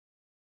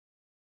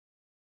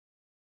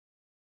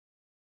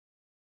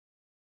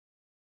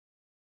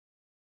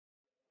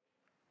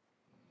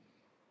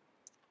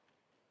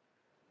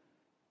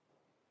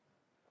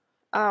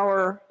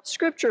Our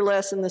scripture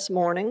lesson this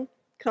morning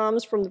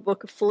comes from the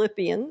book of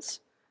Philippians,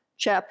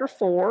 chapter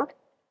 4,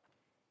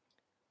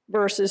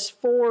 verses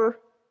 4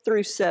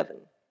 through 7.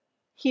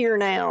 Hear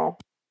now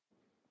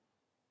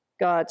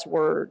God's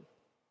word.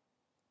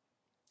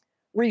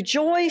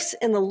 Rejoice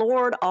in the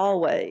Lord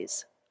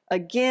always.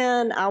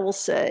 Again, I will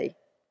say,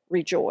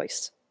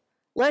 rejoice.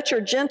 Let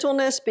your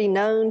gentleness be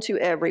known to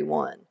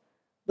everyone.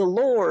 The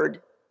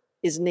Lord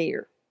is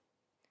near.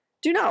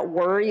 Do not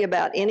worry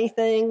about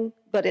anything,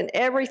 but in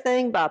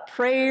everything by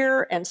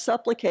prayer and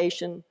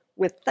supplication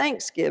with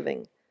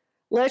thanksgiving,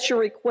 let your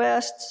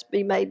requests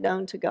be made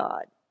known to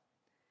God.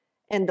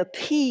 And the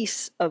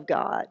peace of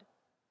God,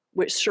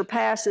 which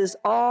surpasses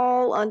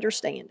all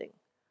understanding,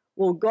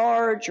 will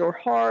guard your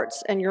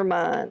hearts and your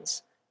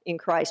minds in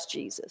Christ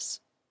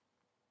Jesus.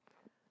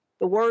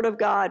 The word of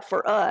God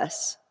for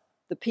us,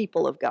 the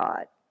people of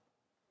God.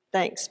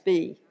 Thanks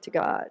be to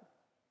God.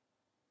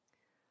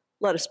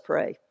 Let us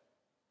pray.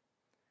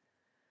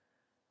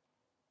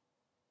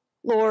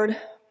 Lord,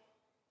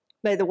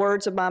 may the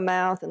words of my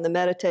mouth and the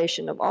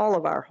meditation of all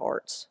of our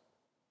hearts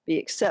be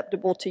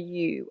acceptable to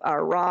you,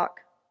 our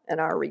rock and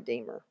our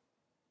Redeemer.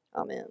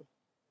 Amen.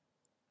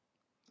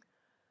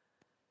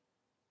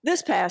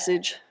 This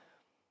passage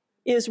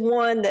is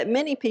one that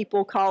many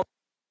people call.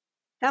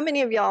 How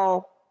many of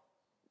y'all,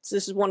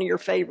 this is one of your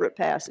favorite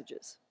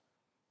passages?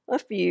 A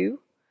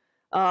few.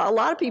 A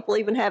lot of people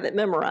even have it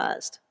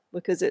memorized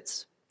because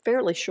it's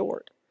fairly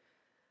short.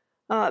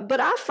 But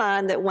I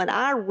find that when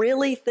I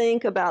really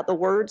think about the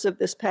words of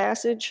this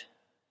passage,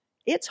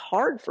 it's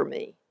hard for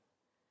me.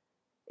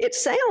 It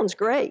sounds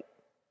great.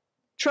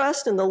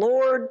 Trust in the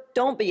Lord,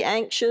 don't be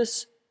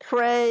anxious,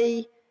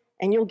 pray,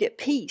 and you'll get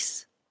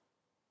peace.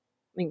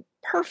 I mean,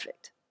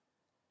 perfect.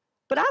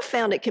 But I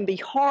found it can be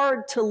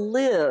hard to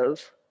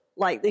live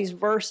like these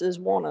verses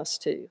want us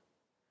to.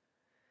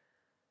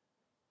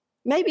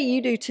 Maybe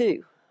you do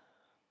too.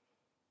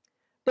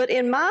 But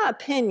in my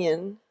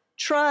opinion,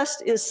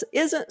 trust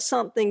isn't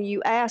something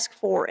you ask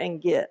for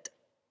and get.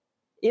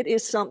 It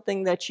is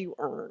something that you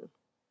earn.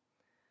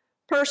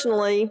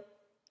 Personally,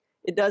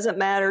 it doesn't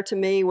matter to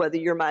me whether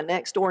you're my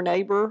next door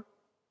neighbor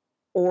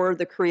or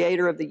the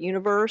creator of the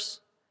universe.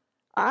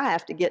 I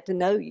have to get to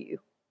know you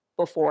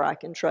before I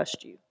can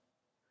trust you.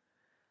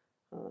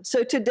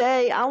 So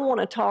today I want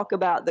to talk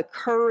about the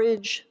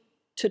courage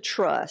to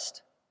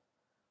trust,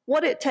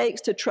 what it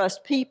takes to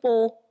trust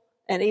people,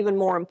 and even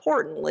more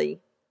importantly,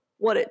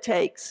 what it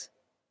takes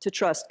to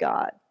trust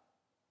God.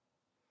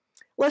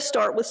 Let's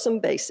start with some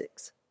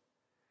basics.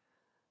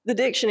 The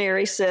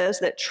dictionary says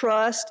that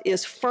trust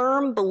is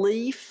firm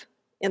belief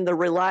in the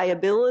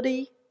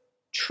reliability,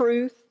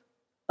 truth,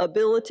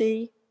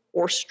 ability,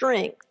 or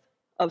strength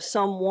of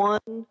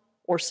someone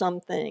or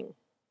something.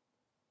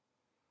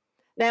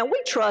 Now,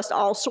 we trust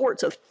all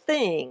sorts of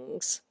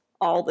things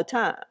all the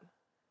time.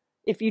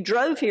 If you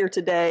drove here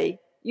today,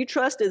 you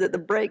trusted that the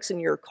brakes in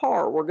your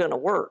car were going to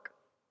work,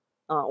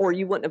 or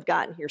you wouldn't have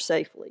gotten here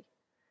safely.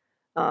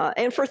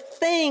 And for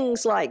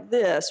things like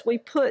this, we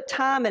put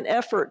time and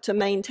effort to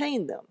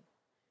maintain them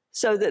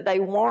so that they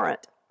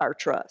warrant our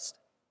trust.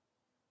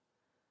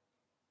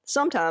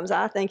 Sometimes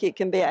I think it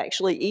can be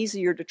actually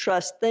easier to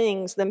trust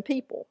things than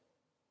people,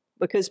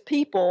 because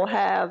people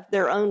have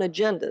their own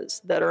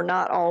agendas that are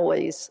not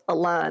always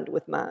aligned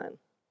with mine.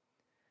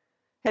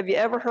 Have you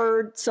ever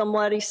heard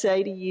somebody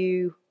say to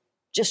you,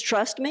 "Just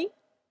trust me"?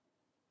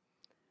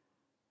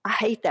 I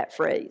hate that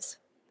phrase.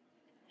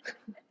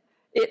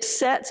 It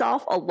sets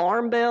off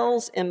alarm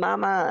bells in my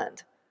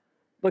mind,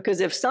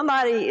 because if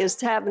somebody is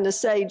having to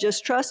say,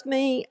 "Just trust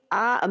me,"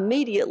 I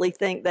immediately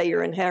think they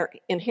are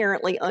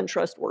inherently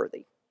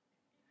untrustworthy.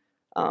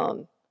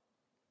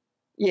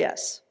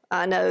 Yes,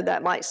 I know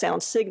that might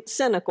sound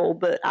cynical,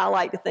 but I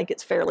like to think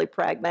it's fairly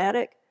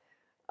pragmatic.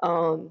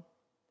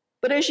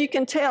 But as you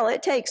can tell,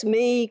 it takes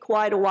me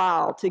quite a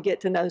while to get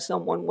to know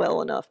someone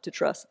well enough to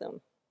trust them.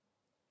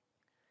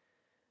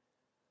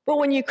 But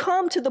when you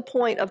come to the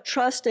point of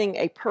trusting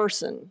a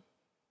person,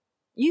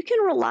 you can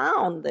rely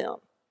on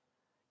them.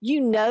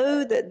 You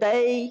know that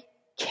they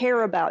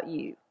care about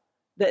you,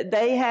 that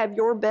they have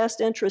your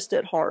best interest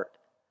at heart,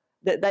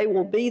 that they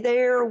will be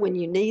there when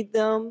you need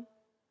them,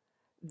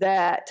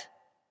 that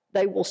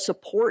they will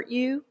support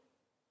you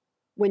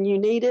when you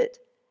need it,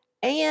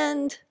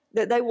 and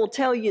that they will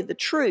tell you the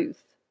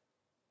truth,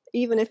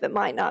 even if it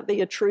might not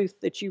be a truth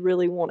that you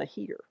really want to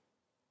hear.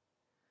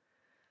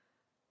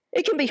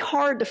 It can be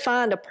hard to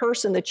find a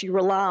person that you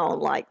rely on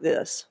like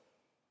this.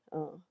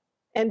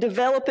 And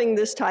developing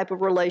this type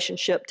of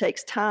relationship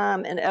takes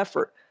time and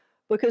effort,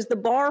 because the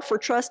bar for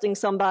trusting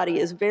somebody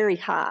is very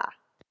high.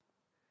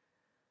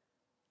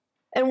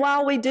 And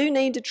while we do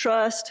need to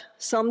trust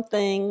some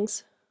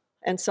things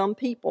and some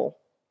people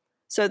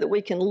so that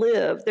we can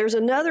live, there's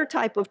another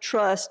type of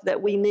trust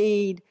that we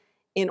need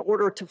in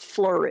order to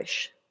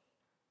flourish,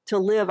 to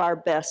live our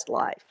best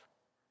life.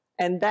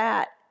 And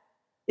that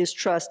is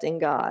trusting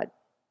God.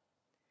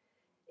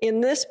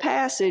 In this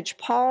passage,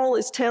 Paul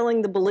is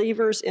telling the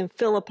believers in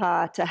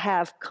Philippi to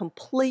have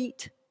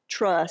complete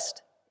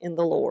trust in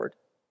the Lord.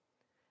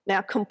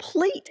 Now,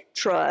 complete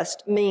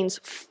trust means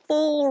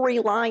full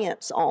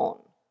reliance on,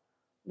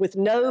 with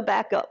no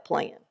backup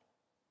plan.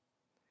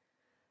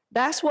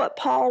 That's what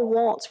Paul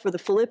wants for the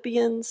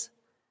Philippians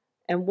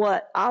and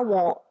what I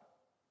want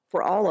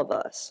for all of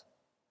us.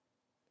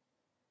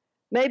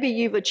 Maybe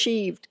you've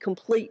achieved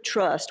complete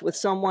trust with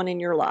someone in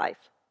your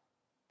life,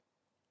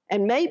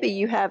 and maybe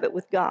you have it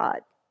with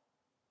God.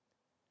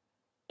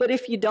 But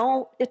if you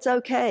don't, it's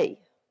okay,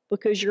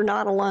 because you're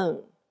not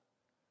alone.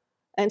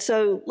 And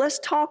so let's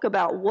talk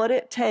about what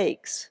it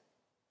takes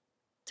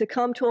to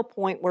come to a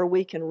point where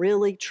we can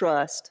really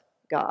trust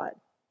God.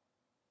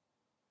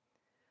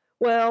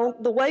 Well,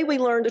 the way we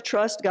learn to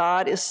trust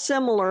God is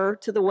similar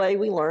to the way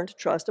we learn to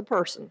trust a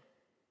person.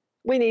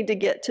 We need to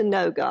get to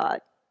know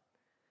God.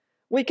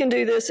 We can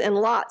do this in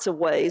lots of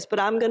ways, but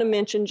I'm going to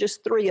mention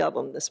just 3 of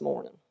them this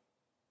morning.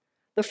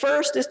 The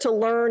first is to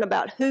learn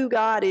about who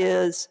God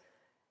is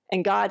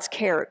and God's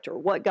character,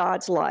 what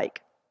God's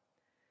like.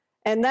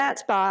 And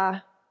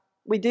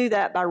we do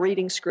that by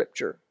reading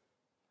Scripture.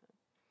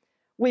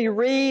 When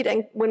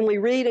we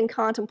read and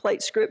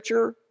contemplate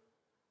Scripture,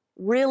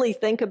 really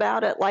think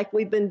about it like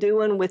we've been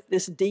doing with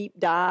this deep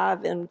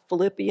dive in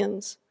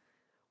Philippians,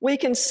 we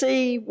can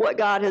see what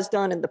God has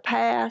done in the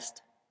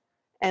past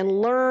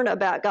and learn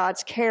about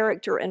God's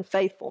character and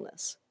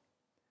faithfulness.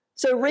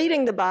 So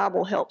reading the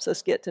Bible helps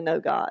us get to know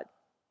God.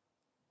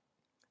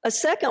 A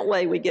second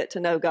way we get to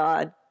know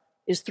God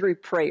is through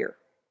prayer.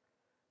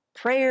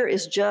 Prayer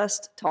is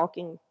just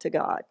talking to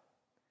God.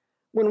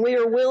 When we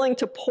are willing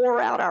to pour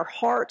out our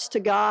hearts to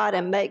God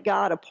and make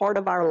God a part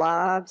of our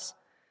lives,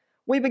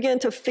 we begin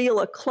to feel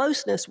a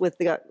closeness with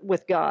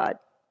God.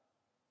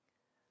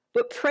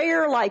 But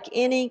prayer, like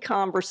any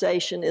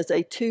conversation, is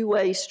a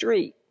two-way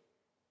street.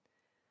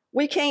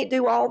 We can't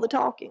do all the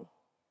talking.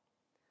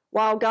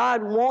 While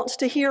God wants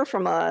to hear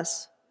from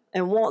us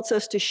and wants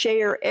us to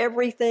share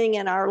everything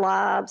in our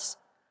lives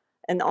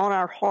and on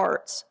our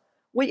hearts,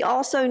 we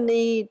also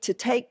need to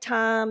take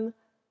time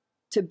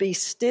to be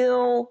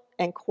still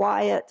and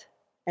quiet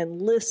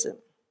and listen.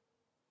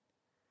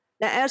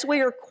 Now, as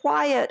we are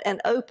quiet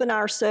and open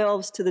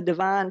ourselves to the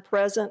divine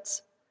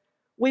presence,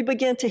 we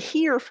begin to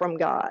hear from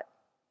God.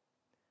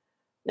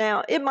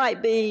 Now, it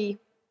might be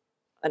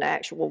an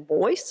actual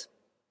voice,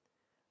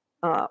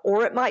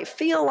 or it might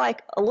feel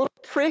like a little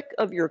prick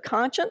of your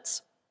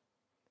conscience,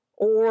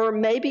 or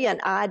maybe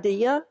an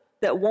idea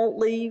that won't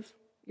leave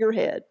your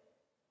head.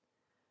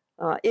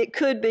 It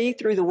could be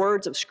through the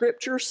words of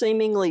Scripture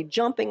seemingly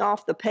jumping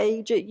off the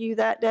page at you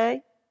that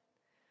day,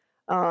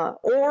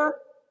 or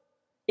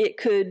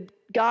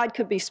God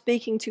could be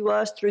speaking to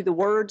us through the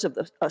words of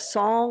a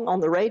song on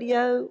the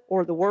radio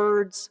or the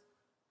words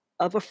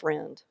of a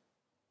friend.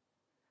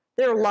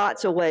 There are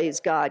lots of ways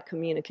God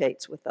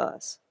communicates with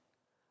us.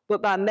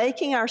 But by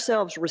making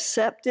ourselves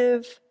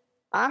receptive,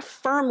 I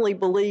firmly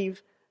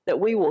believe that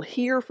we will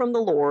hear from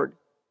the Lord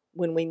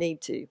when we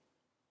need to.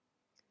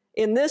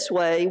 In this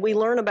way, we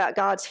learn about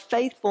God's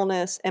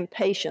faithfulness and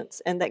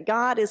patience, and that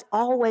God is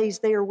always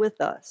there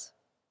with us.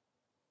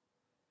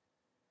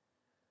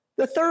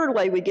 The third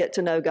way we get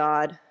to know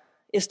God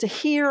is to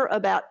hear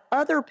about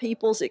other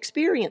people's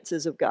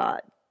experiences of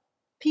God,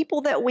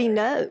 people that we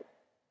know.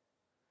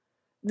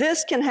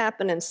 This can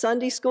happen in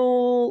Sunday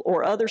school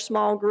or other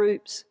small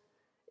groups.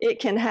 It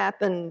can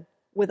happen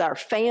with our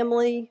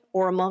family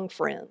or among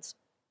friends.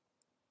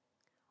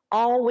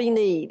 All we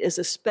need is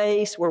a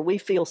space where we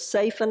feel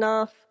safe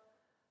enough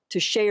to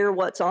share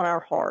what's on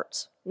our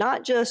hearts,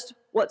 not just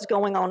what's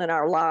going on in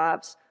our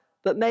lives,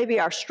 but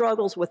maybe our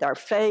struggles with our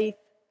faith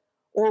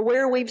or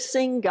where we've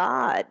seen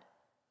God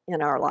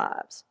in our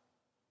lives.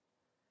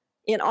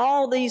 In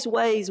all these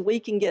ways,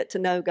 we can get to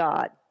know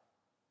God.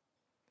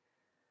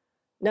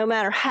 No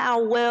matter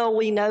how well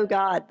we know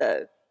God,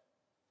 though,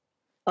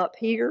 up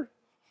here,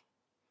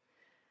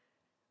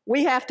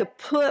 we have to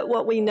put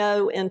what we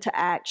know into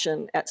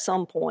action at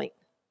some point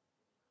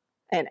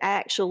and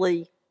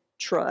actually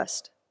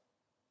trust.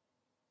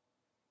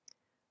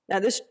 Now,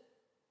 this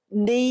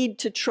need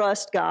to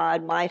trust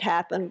God might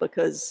happen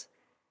because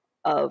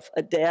of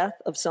a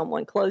death of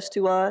someone close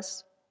to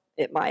us.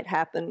 It might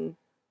happen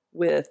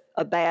with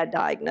a bad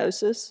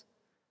diagnosis,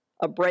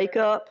 a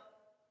breakup,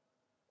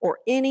 or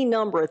any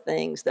number of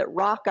things that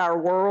rock our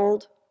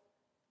world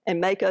and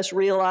make us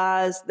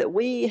realize that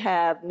we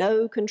have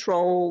no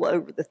control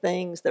over the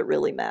things that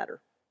really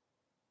matter.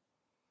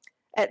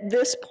 At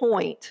this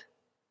point,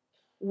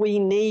 we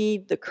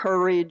need the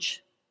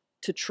courage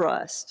to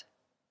trust.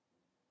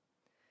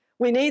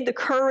 We need the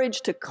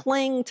courage to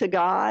cling to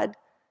God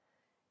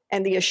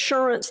and the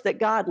assurance that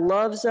God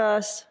loves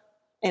us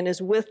and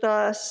is with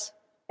us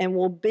and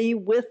will be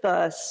with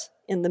us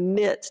in the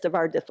midst of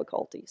our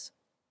difficulties.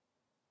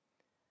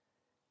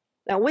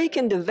 Now, we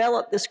can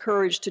develop this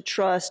courage to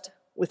trust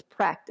with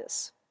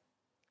practice,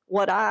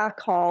 what I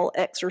call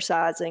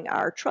exercising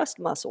our trust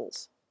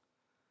muscles.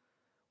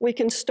 We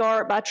can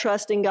start by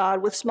trusting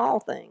God with small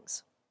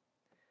things.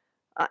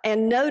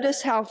 And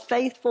notice how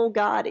faithful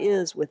God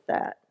is with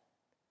that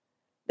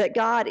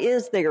God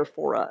is there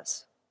for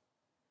us.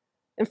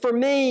 And for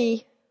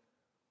me,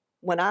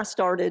 when I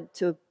started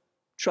to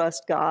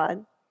trust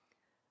God,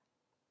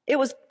 it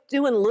was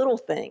doing little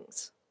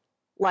things,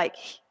 like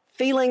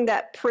feeling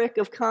that prick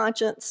of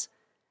conscience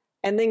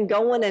and then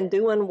going and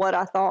doing what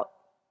I thought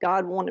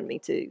God wanted me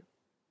to.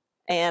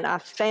 And I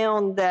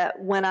found that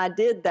when I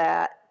did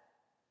that,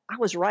 I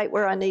was right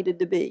where I needed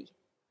to be.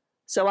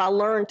 So I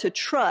learned to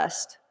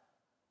trust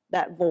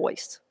that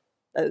voice.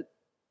 So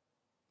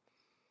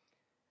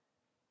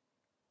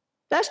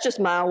that's just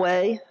my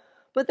way,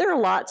 but there are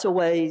lots of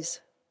ways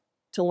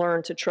to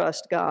learn to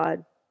trust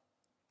God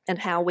and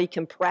how we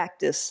can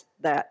practice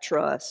that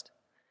trust.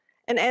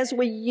 And as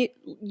we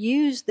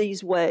use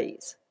these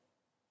ways,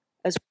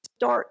 as we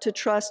start to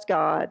trust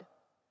God,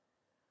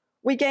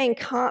 we gain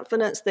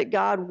confidence that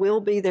God will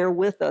be there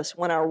with us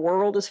when our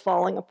world is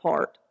falling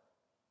apart.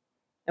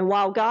 And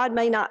while God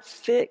may not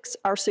fix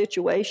our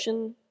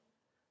situation,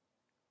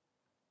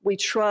 we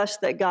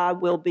trust that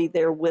God will be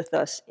there with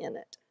us in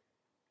it.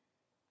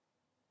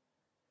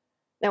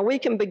 Now, we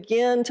can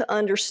begin to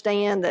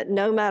understand that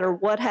no matter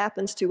what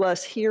happens to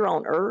us here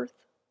on earth,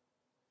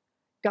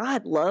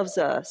 God loves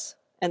us,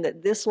 and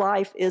that this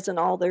life isn't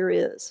all there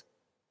is,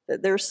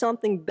 that there's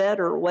something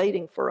better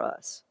waiting for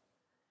us.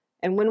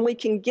 And when we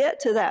can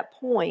get to that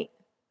point,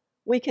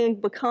 we can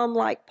become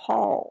like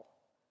Paul.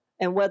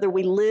 And whether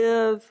we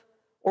live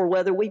or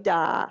whether we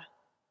die,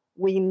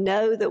 we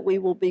know that we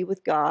will be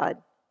with God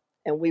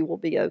and we will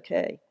be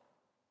okay.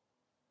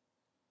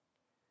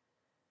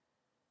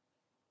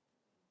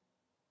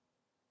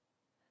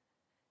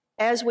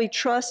 As we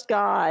trust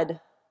God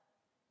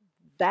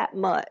that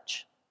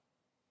much,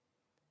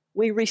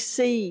 we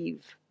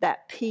receive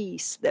that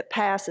peace that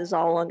passes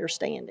all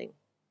understanding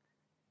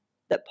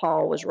that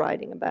Paul was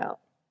writing about.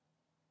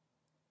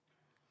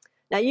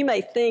 Now, you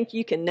may think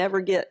you can never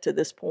get to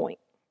this point,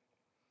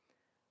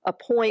 a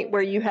point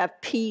where you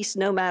have peace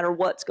no matter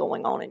what's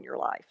going on in your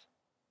life.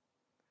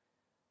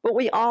 But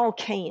we all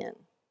can.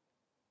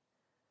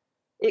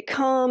 It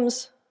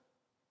comes,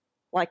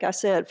 like I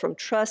said, from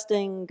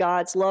trusting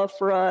God's love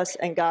for us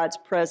and God's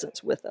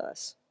presence with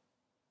us.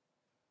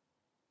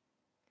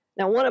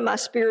 Now, one of my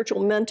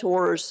spiritual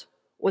mentors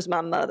was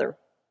my mother,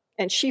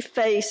 and she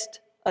faced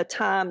a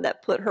time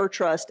that put her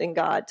trust in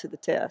God to the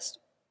test.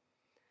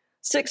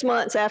 6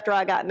 months after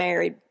I got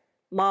married,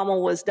 Mama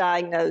was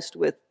diagnosed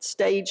with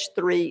stage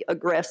 3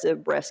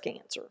 aggressive breast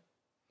cancer.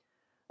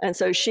 And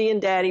so she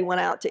and Daddy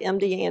went out to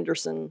MD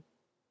Anderson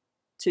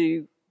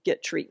to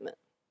get treatment.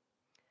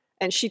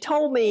 And she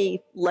told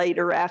me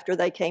later after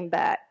they came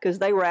back, because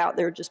they were out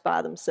there just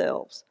by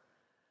themselves,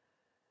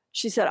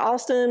 she said,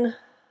 "Alston,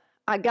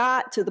 I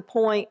got to the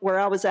point where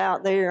I was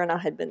out there and I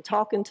had been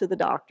talking to the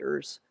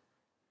doctors,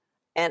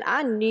 and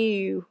I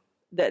knew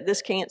that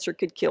this cancer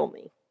could kill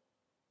me.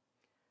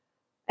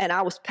 And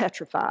I was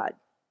petrified.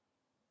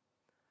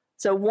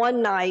 So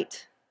one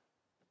night,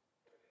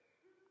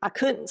 I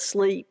couldn't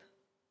sleep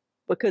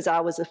because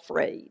I was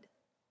afraid.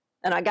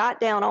 And I got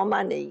down on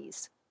my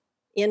knees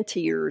in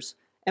tears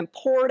and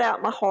poured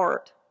out my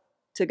heart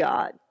to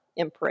God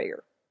in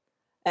prayer.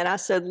 And I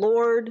said,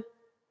 Lord,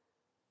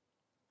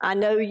 I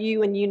know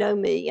you and you know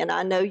me, and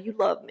I know you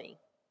love me.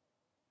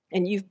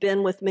 And you've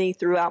been with me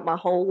throughout my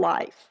whole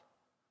life.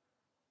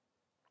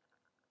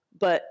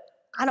 But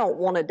I don't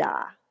want to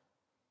die.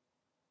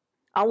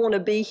 I want to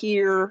be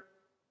here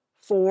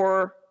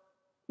for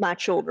my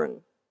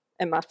children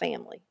and my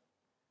family.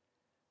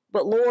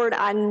 But Lord,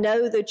 I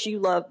know that you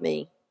love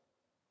me,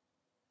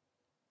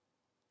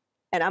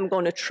 and I'm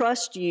going to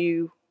trust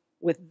you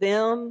with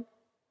them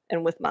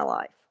and with my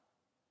life."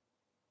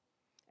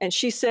 And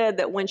she said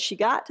that when she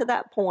got to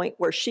that point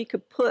where she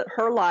could put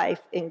her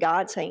life in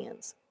God's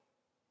hands,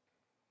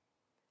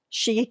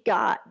 she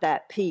got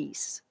that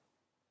peace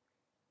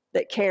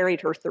that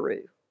carried her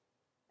through.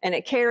 And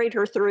it carried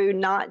her through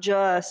not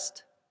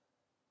just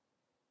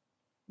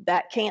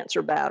that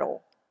cancer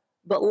battle,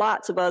 but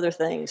lots of other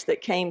things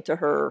that came to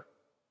her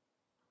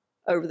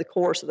over the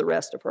course of the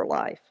rest of her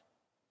life.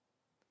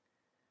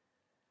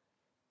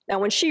 Now,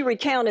 when she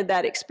recounted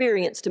that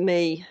experience to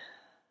me,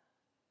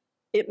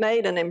 it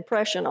made an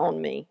impression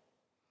on me.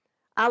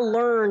 I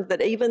learned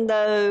that even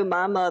though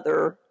my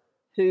mother,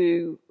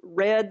 who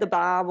read the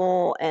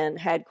Bible and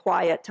had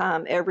quiet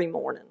time every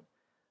morning,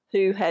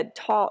 who had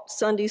taught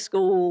Sunday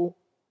school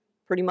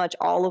pretty much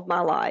all of my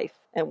life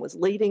and was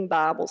leading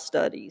Bible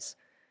studies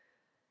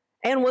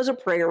and was a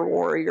prayer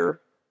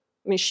warrior,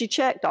 I mean, she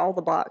checked all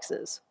the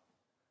boxes,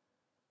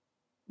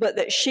 but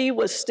that she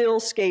was still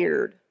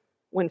scared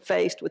when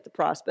faced with the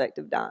prospect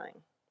of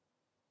dying.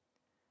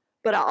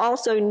 But I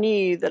also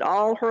knew that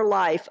all her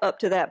life up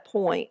to that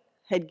point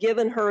had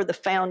given her the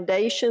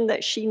foundation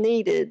that she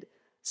needed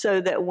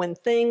so that when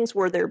things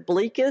were their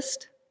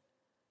bleakest,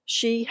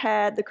 she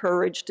had the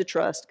courage to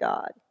trust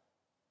God.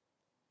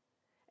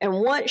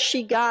 And once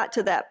she got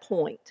to that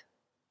point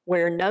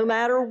where no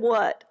matter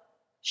what,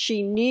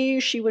 she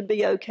knew she would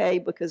be okay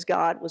because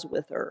God was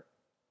with her,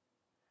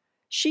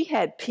 she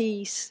had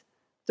peace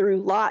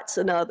through lots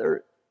and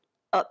other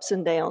ups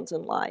and downs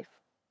in life.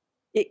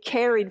 It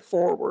carried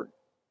forward.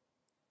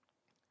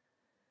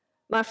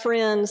 My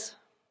friends,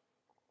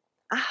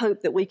 I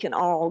hope that we can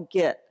all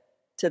get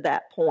to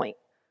that point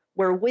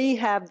where we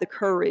have the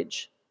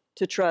courage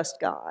to trust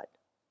God.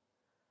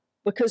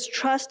 Because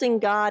trusting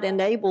God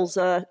enables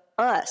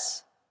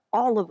us,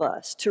 all of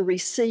us, to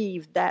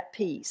receive that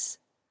peace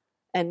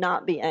and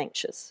not be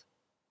anxious.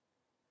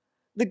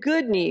 The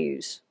good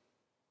news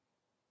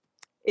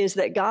is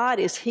that God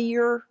is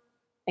here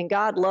and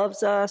God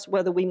loves us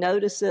whether we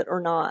notice it or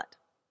not.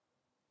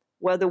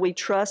 Whether we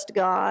trust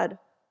God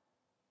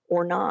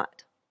or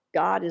not,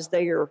 God is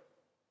there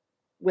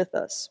with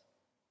us.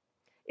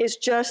 It's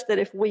just that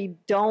if we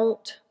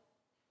don't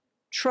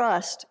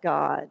trust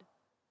God,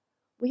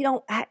 we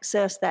don't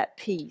access that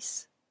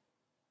peace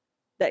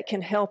that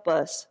can help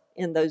us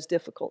in those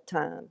difficult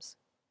times.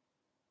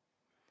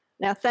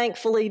 Now,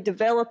 thankfully,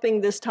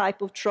 developing this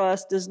type of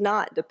trust does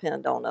not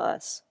depend on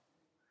us.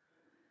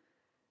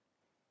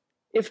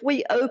 If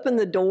we open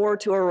the door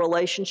to a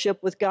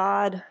relationship with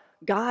God,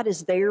 God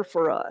is there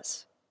for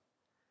us.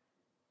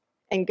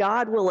 And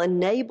God will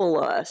enable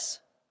us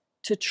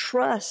to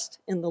trust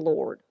in the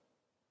Lord.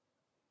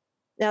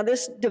 Now,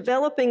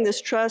 developing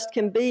this trust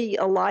can be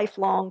a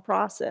lifelong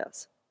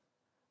process,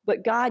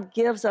 but God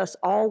gives us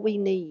all we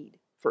need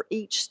for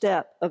each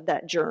step of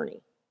that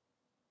journey.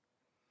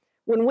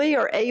 When we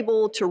are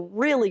able to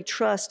really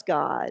trust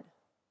God,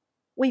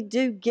 we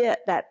do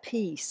get that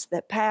peace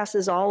that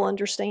passes all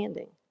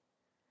understanding.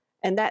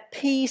 And that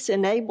peace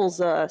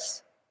enables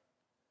us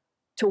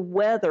to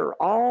weather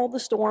all the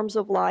storms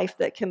of life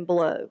that can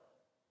blow,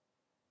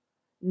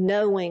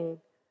 knowing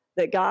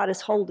that God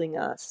is holding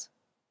us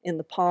in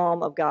the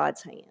palm of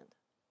God's hand.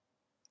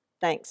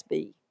 Thanks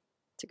be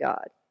to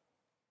God.